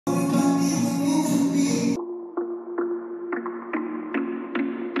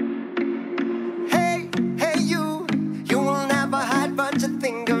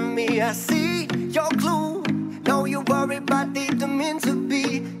I see your clue. No, you worry, but didn't mean to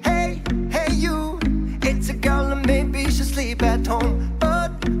be. Hey, hey, you. It's a girl and maybe she'll sleep at home,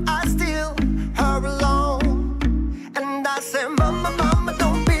 but I still her alone. And I say, Mama, Mama,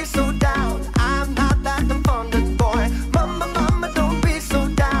 don't be so down. I'm not that unfonded boy. Mama, Mama, don't be so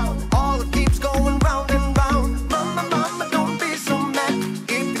down. All it keeps going round and round. Mama, Mama, don't be so mad.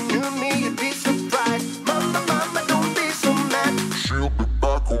 If you knew me, you'd be surprised. Mama, Mama, don't be so mad. She'll be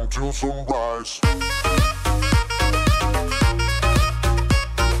back home till sunrise.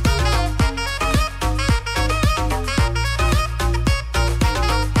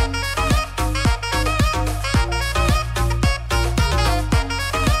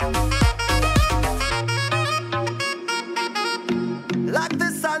 Like the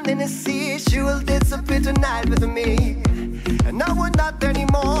sun in the sea, she will disappear tonight with me. And now we're not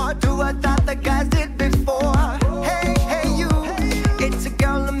anymore to what the guys did before. Hey, hey, you. It's a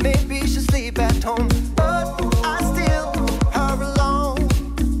girl and maybe she'll sleep at home, but I still her alone.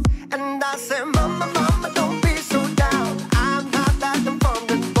 And I say, Mama, Mama, don't be so down. I'm not that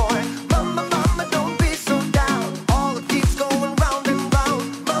unfonded boy. Mama, Mama, don't be so down. All it keeps going round and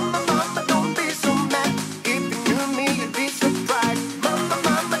round. Mama, Mama, don't be so mad. If you knew me, you'd be surprised. Mama,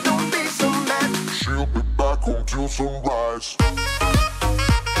 Mama, don't be so mad. She'll be back home till sunrise.